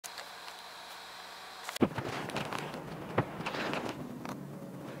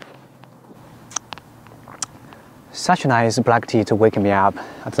Such a nice black tea to wake me up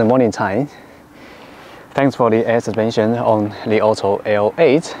at the morning time. Thanks for the air suspension on the Auto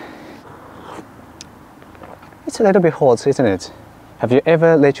L8. It's a little bit hot, isn't it? Have you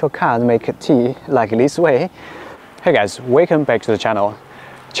ever let your car make tea like this way? Hey guys, welcome back to the channel.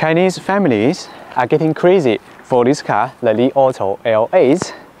 Chinese families are getting crazy for this car, the Li Auto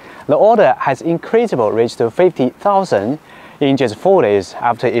L8. The order has incredible reached 50,000 in just 4 days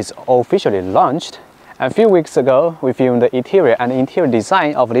after it's officially launched. A few weeks ago, we filmed the interior and interior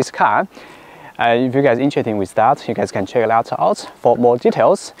design of this car. If you guys are interested with that, you guys can check it out for more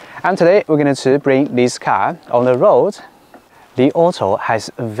details. And today, we're going to bring this car on the road. The Auto has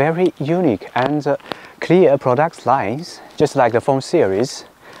very unique and clear product lines, just like the phone series.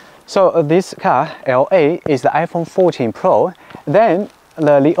 So this car, L8, is the iPhone 14 Pro. Then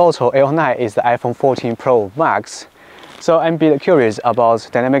the Li Auto L9 is the iPhone 14 Pro Max. So I'm a bit curious about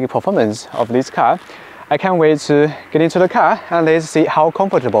dynamic performance of this car. I can't wait to get into the car and let's see how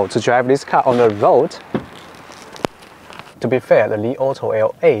comfortable to drive this car on the road. To be fair, the Li Auto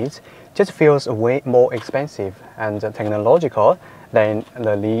L8 just feels way more expensive and technological than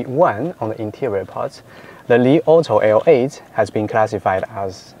the Li One on the interior part. The Li Auto L8 has been classified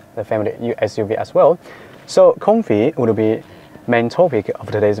as the family SUV as well. So comfy would be main topic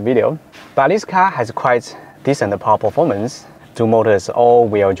of today's video. But this car has quite decent power performance. Two motors,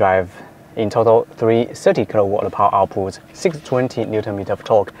 all-wheel drive. In total, 330 kW power output, 620 Nm of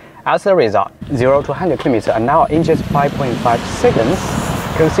torque. As a result, 0 to 100 km an hour in just 5.5 seconds.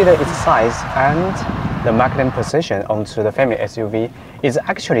 Consider its size and the marketing position onto the family SUV is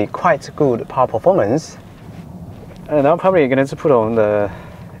actually quite good power performance. And I'm probably going to put on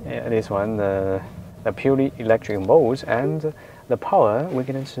this one, the purely electric mode, and the power we're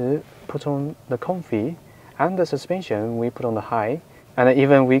going to put on the comfy, and the suspension we put on the high. And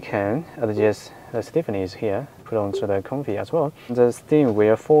even we can adjust the stiffness here, put onto the comfy as well. The steering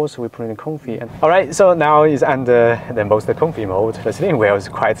wheel force we put in the comfy. Alright, so now it's under the most comfy mode. The steering wheel is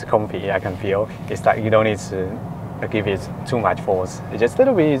quite comfy, I can feel. It's like you don't need to give it too much force. It's just a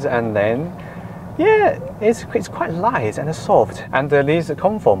little bit, and then yeah, it's quite light and soft. And these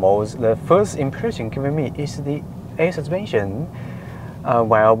comfort modes, the first impression given me is the air suspension.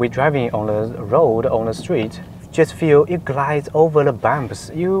 While we're driving on the road, on the street, just feel it glides over the bumps.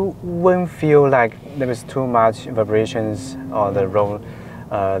 You won't feel like there is too much vibrations on the road,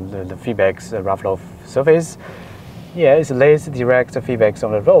 the feedbacks, the rough surface. Yeah, it's less direct feedbacks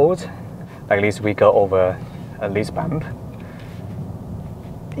on the road. Like this, we go over this bump.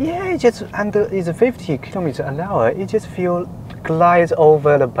 Yeah, it just under is 50 km an hour. It just feel glides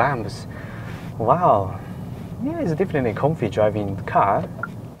over the bumps. Wow. Yeah, it's definitely a comfy driving car.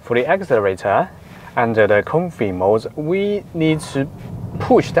 For the accelerator, under the comfy mode, we need to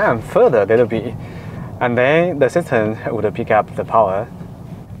push down further a little bit, and then the system would pick up the power.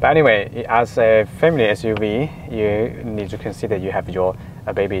 But anyway, as a family SUV, you need to consider you have your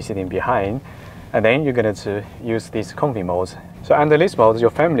baby sitting behind, and then you're going to use this comfy mode. So under this mode,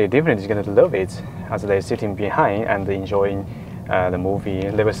 your family definitely is going to love it as they're sitting behind and enjoying the movie.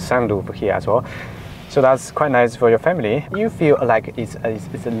 There was sunroof here as well. So that's quite nice for your family. You feel like it's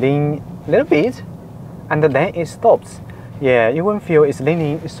lean a little bit, and then it stops. Yeah, you won't feel it's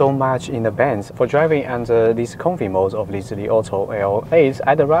leaning so much in the bends. For driving under this comfy mode of this Li Auto L8,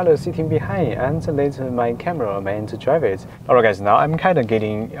 I'd rather sitting behind and let my cameraman to drive it. Alright guys, now I'm kind of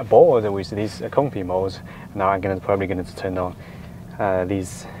getting bored with this comfy mode. Now I'm probably going to turn on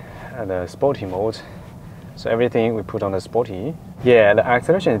the Sporty Mode. So everything we put on the Sporty. Yeah, the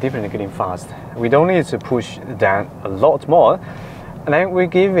acceleration is definitely getting fast. We don't need to push down a lot more. And then we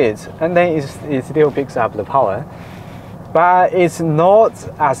give it, and then it still picks up the power. But it's not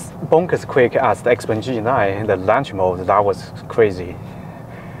as bonkers quick as the Xpeng G9, the launch mode. That was crazy.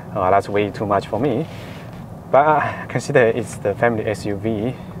 That's way too much for me. But consider it's the family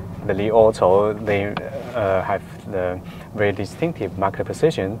SUV, the Li Auto. They have the very distinctive market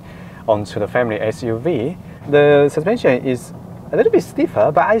position onto the family SUV. The suspension is a little bit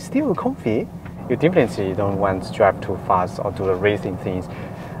stiffer, but it's still comfy. You definitely don't want to drive too fast or do the racing things.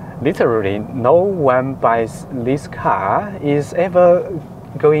 Literally, no one buys this car is ever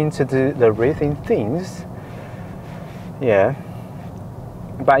going to do the racing things. Yeah.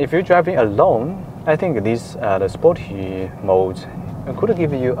 But if you're driving alone, I think this the Sporty Mode could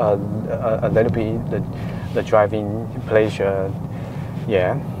give you a little bit the driving pleasure.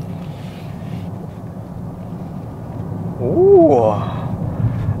 Yeah. Ooh,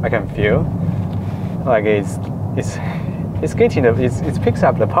 I can feel like it's getting it picks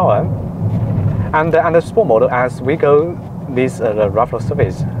up the power, and the sport mode, as we go this the rough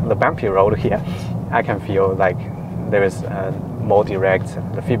surface, the bumpy road here, I can feel like there is more direct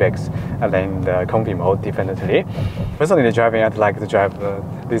the feedbacks than the comfy mode, definitely. Personally, the driving, I'd like to drive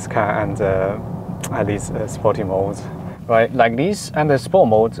this car and at least sporty mode. Right, like this and the sport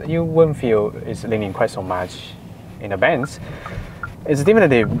mode, you won't feel it's leaning quite so much in the bands. It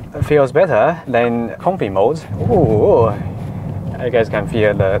definitely feels better than comfy mode. Ooh, you guys can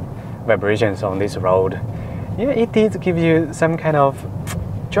feel the vibrations on this road. Yeah, it did give you some kind of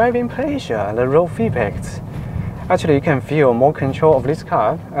driving pleasure, the road feedbacks. Actually, you can feel more control of this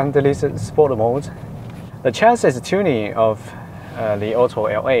car and this sport mode. The chassis tuning of the Auto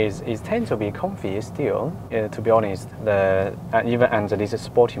LAs is tend to be comfy still. To be honest, even under this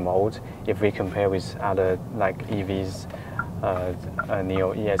sporty mode, if we compare with other like EVs,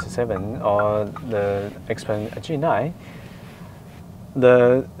 Neo ES7 or the Xpeng G9,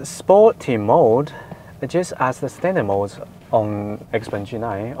 the sporty mode, just as the standard mode on Xpeng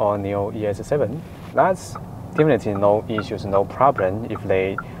G9 or Neo ES7, that's definitely no issues, no problem if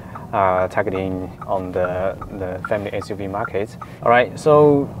they are targeting on the family SUV market. Alright,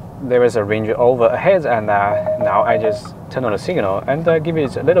 so there is a Range Rover ahead, and now I just turn on the signal and give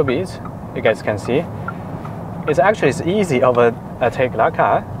it a little bit. You guys can see it's actually easy overtake that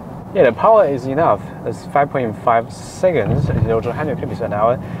car. Yeah, the power is enough. It's 5.5 seconds, 0 to 100 km an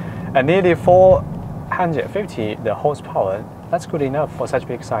hour, and nearly 450 the horsepower. That's good enough for such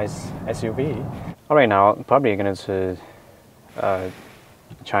big size SUV. Alright, now probably going to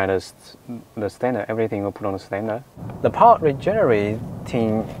try the standard. Everything will put on the standard. The power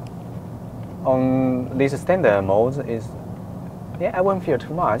regenerating on this standard mode is, yeah, I won't feel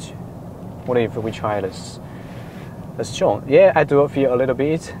too much. What if we try this strong? Yeah, I do feel a little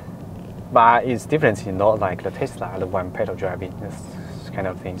bit, but it's definitely not like the Tesla, the one pedal driving, this kind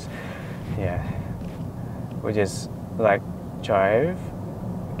of things. Yeah, we just like drive,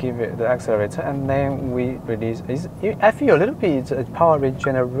 give it the accelerator, and then we release. I feel a little bit power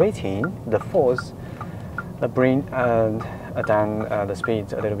regenerating, the force, bring down the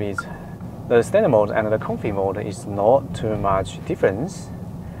speed a little bit. The standard mode and the comfy mode is not too much difference,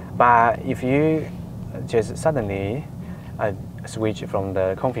 but if you just suddenly switch from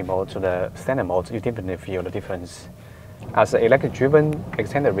the comfy mode to the standard mode, you definitely feel the difference. As an electric-driven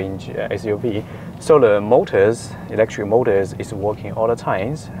extended range SUV, so the electric motors is working all the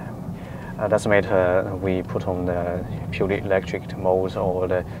times. Doesn't matter we put on the purely electric modes or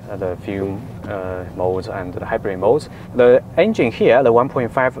the fuel modes and the hybrid modes. The engine here, the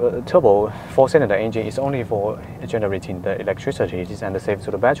 1.5 turbo 4-cylinder engine, is only for generating the electricity and save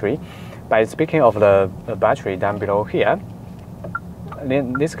to the battery. But speaking of the battery down below here,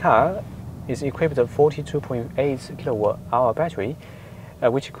 then this car is equipped with a 42.8 kilowatt-hour battery,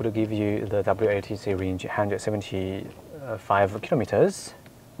 which could give you the WLTC range 175 kilometers.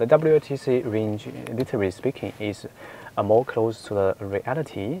 The WLTC range, literally speaking, is more close to the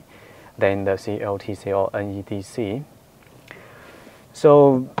reality than the CLTC or NEDC.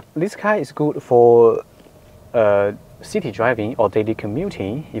 So this car is good for city driving or daily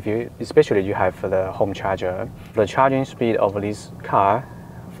commuting. Especially you have the home charger. The charging speed of this car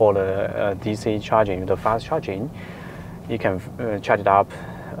for the DC charging, the fast charging, you can charge it up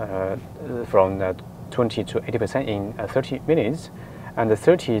from 20 to 80% in 30 minutes, and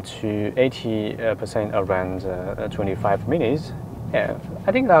 30 to 80% around 25 minutes. Yeah,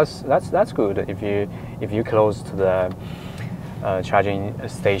 I think that's good. If you close to the charging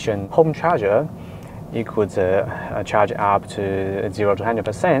station home charger, you could charge up to 0 to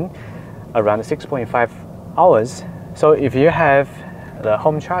 100% around 6.5 hours. So if you have the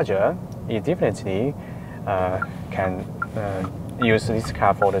home charger, you definitely can use this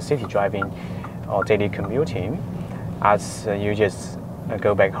car for the city driving or daily commuting, as you just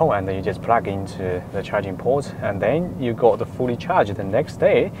go back home and you just plug into the charging port, and then you got the fully charged the next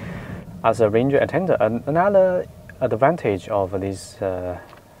day. As a range attendant, another advantage of this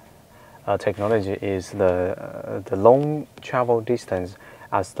technology is the long travel distance,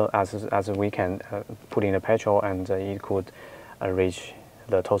 as we can put in the petrol, and it could reach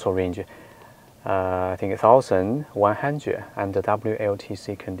the total range, I think 1,100 under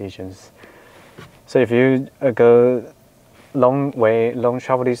WLTC conditions. So if you go long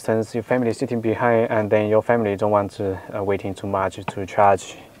travel distance, your family sitting behind, and then your family don't want to waiting too much to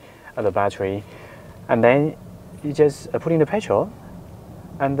charge the battery, and then you just put in the petrol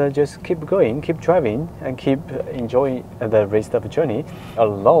and just keep going, keep driving, and keep enjoying the rest of the journey.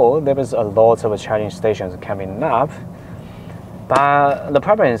 Although there is a lot of charging stations coming up, but the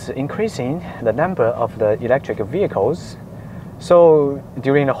problem is increasing the number of the electric vehicles. So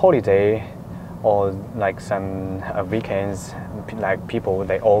during the holiday or like some weekends, like people,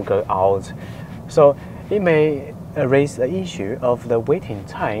 they all go out. So it may raise the issue of the waiting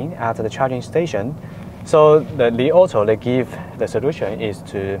time at the charging station. So the Li Auto, they give the solution is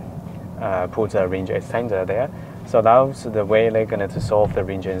to put a range extender there. So that's the way they're going to solve the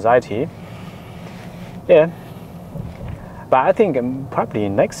range anxiety. Yeah. But I think probably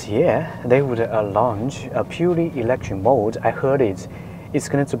next year they would launch a purely electric mode. I heard it's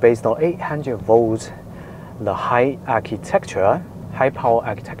going to be based on 800 volts, the high power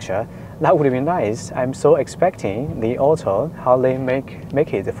architecture. That would be nice. I'm so expecting the Auto, how they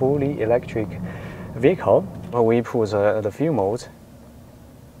make it a fully electric vehicle. When we put the fuel mode,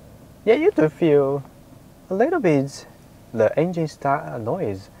 yeah, you do feel a little bit the engine start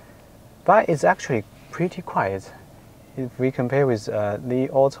noise, but it's actually pretty quiet. If we compare with the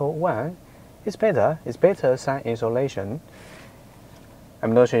Auto 1, it's better. It's better sound insulation.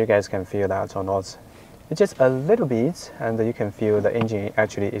 I'm not sure you guys can feel that or not. It's just a little bit, and you can feel the engine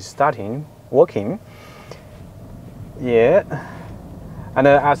actually is starting working. Yeah, and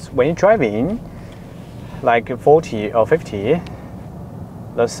as when you're driving, like 40 or 50,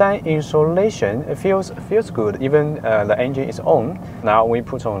 the sound insulation feels good. Even the engine is on. Now we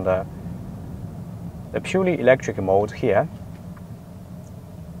put on the purely electric mode here.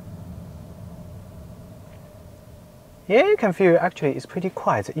 Yeah, you can feel actually it's pretty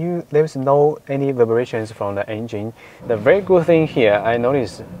quiet. There's no any vibrations from the engine. The very good thing here I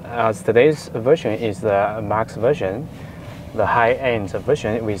noticed as today's version is the Max version, the high-end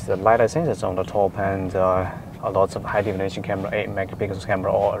version with the LiDAR sensors on the top and lots of high definition camera, 8 megapixels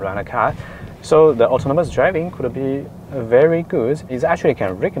camera all around the car. So the autonomous driving could be very good. It actually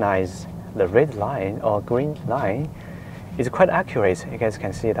can recognize the red line or green line. It's quite accurate. You guys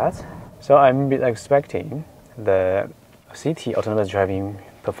can see that. So I'm expecting the city autonomous driving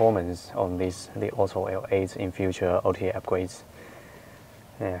performance on this Li Auto L8 in future OTA upgrades.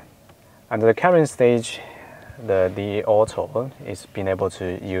 Yeah, and the current stage, the Auto is being able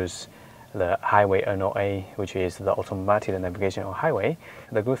to use the highway NOA, which is the automatic navigation on highway.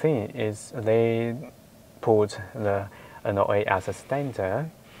 The good thing is they put the NOA as a standard,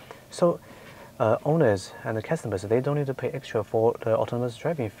 so owners and the customers, they don't need to pay extra for the autonomous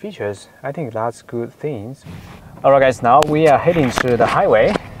driving features. I think that's good things. Alright guys, now we are heading to the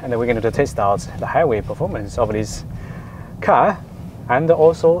highway and we're going to test out the highway performance of this car and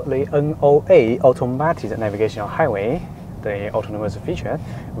also the NOA automatic navigation on highway, the autonomous feature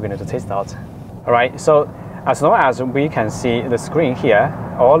we're going to test out. Alright, so as long as we can see the screen here,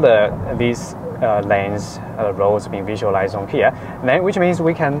 all these lanes, roads being visualized on here, then which means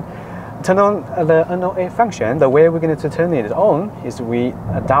we can turn on the NOA function. The way we're going to turn it on is we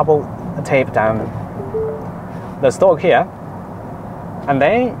double tap down the stalk here, and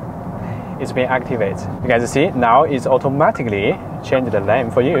then it's being activated. You guys see now it's automatically changed the lane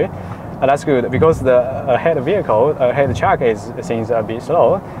for you. That's good because the ahead vehicle, ahead truck seems a bit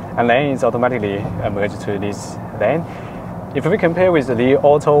slow, and then it's automatically merged to this lane. If we compare with the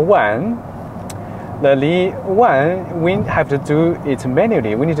Auto 1, the Li 1, we have to do it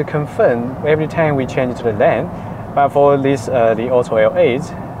manually. We need to confirm every time we change to the lane. But for this the Auto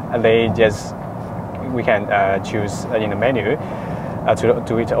L8, we can choose in the menu to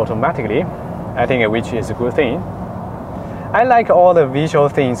do it automatically. I think which is a good thing. I like all the visual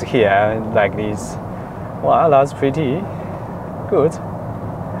things here, like this. Wow, that's pretty good.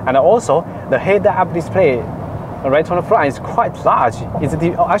 And also the head-up display right on the front is quite large.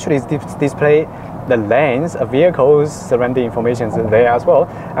 Actually display the lanes of vehicles, surrounding information there as well,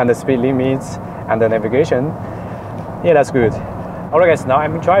 and the speed limits and the navigation. Yeah, that's good. Alright guys, now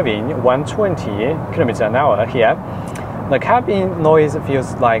I'm driving 120 kilometers an hour here. The cabin noise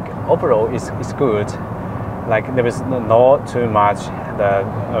feels like overall is good. Like there is not too much the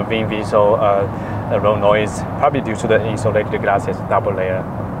wind whistle, road noise, probably due to the insulated glasses double layer.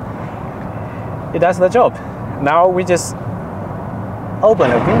 It does the job. Now we just open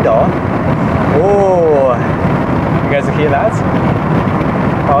the window. Oh, you guys hear that?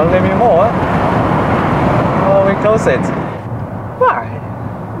 Oh, a little bit more. Oh, we close it. Why?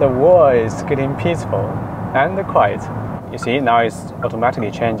 The world is getting peaceful and quiet. You see, now it's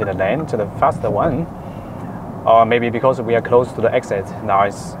automatically changing the lane to the faster one. Or maybe because we are close to the exit, now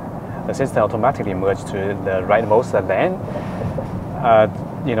the system automatically merged to the rightmost lane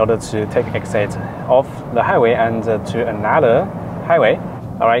in order to take exit off the highway and to another highway.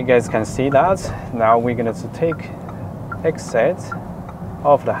 Alright, you guys can see that. Now we're going to take exit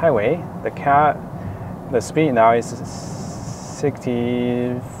off the highway. The speed now is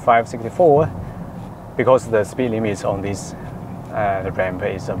 65, 64 because the speed limit on this ramp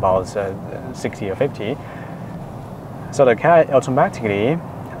is about 60 or 50. So the car automatically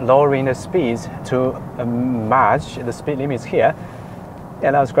lowering the speeds to match the speed limits here.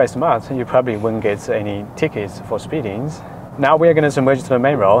 Yeah, that's quite smart. You probably won't get any tickets for speeding. Now we are going to submerge to the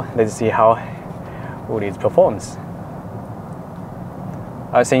main road. Let's see how it performs.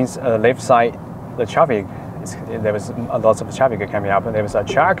 Since left side, the traffic, there was lots of traffic coming up. There was a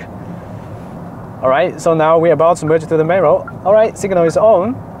truck. All right, so now we're about to merge to the main road. All right, signal is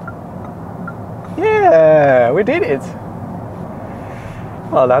on. Yeah, we did it.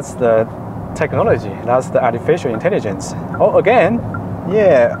 Well, that's the technology. That's the artificial intelligence. Oh, again.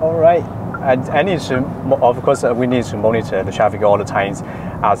 Yeah, all right. I need to, of course, we need to monitor the traffic all the times,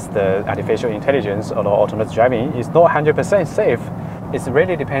 as the artificial intelligence or the autonomous driving is not 100% safe. It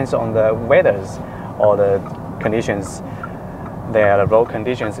really depends on the weathers or the conditions. There are the road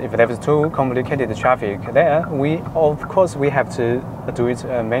conditions. If there is too complicated traffic there, of course we have to do it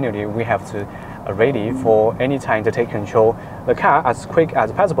manually. We have to ready for any time to take control the car as quick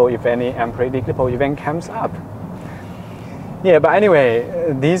as possible if any unpredictable event comes up. Yeah, but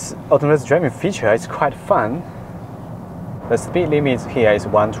anyway, this autonomous driving feature is quite fun. The speed limit here is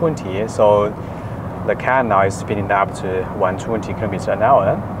 120, so the car now is speeding up to 120 kilometers an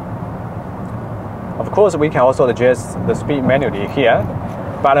hour. Of course, we can also adjust the speed manually here,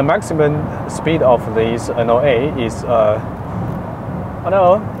 but the maximum speed of this NOA is oh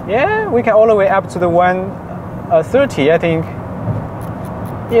no, yeah, we can all the way up to the 130, I think.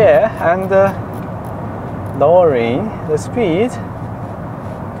 Yeah, and lowering the speed.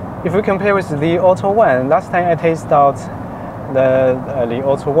 If we compare with the Auto 1, last time I tested out the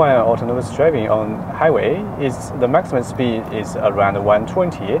Auto 1 autonomous driving on highway, the maximum speed is around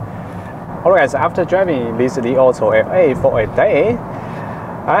 120. Alright, so after driving this Li Auto FA for a day,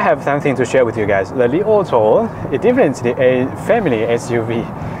 I have something to share with you guys. The Li Auto is definitely a family SUV.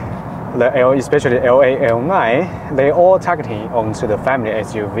 Especially LA, L9, they all targeting onto the family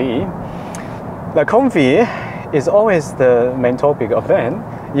SUV. The comfy is always the main topic of them.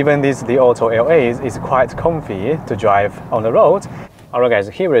 Even this Li Auto LA is quite comfy to drive on the road. Alright guys,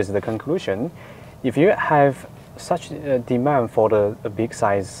 here is the conclusion. If you have such a demand for the big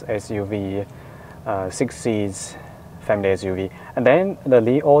size SUV, 6 seats family SUV, and then the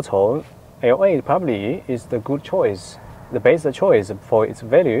Li Auto LA probably is the good choice, the best choice for its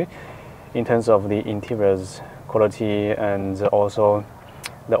value in terms of the interiors quality and also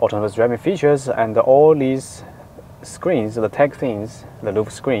the autonomous driving features and all these screens, the tech things, the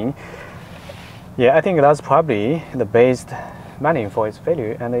roof screen. Yeah, I think that's probably the best money for its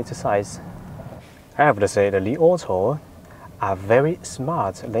value and its size. I have to say the Li Auto are very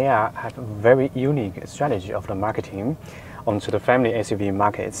smart. They have a very unique strategy of the marketing onto the family SUV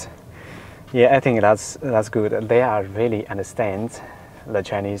markets. Yeah, I think that's good. They are really understand the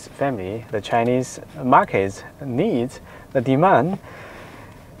Chinese family, the Chinese market needs, the demand.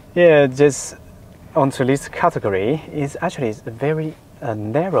 Yeah, just onto this category is actually very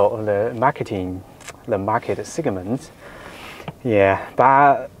narrow the market segment. Yeah,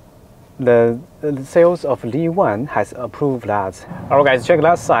 but the sales of Li 1 has approved that. Alright guys, check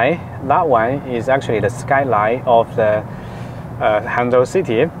that side. That one is actually the skyline of the Hangzhou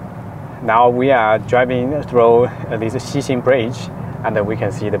city. Now we are driving through this Xixing Bridge, and we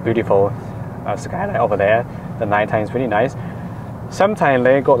can see the beautiful skyline over there. The nighttime is really nice. Sometimes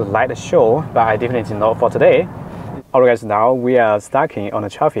they got the light show, but I definitely not for today. Alright guys, now we are stuck on the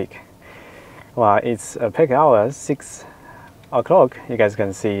traffic. Well, it's peak hour, 6 o'clock. You guys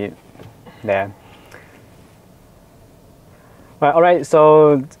can see there. Well, alright,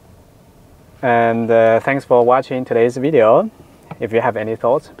 so and thanks for watching today's video. If you have any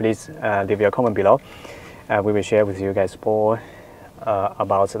thoughts, please leave your comment below. We will share with you guys more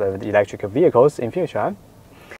about the electric vehicles in future.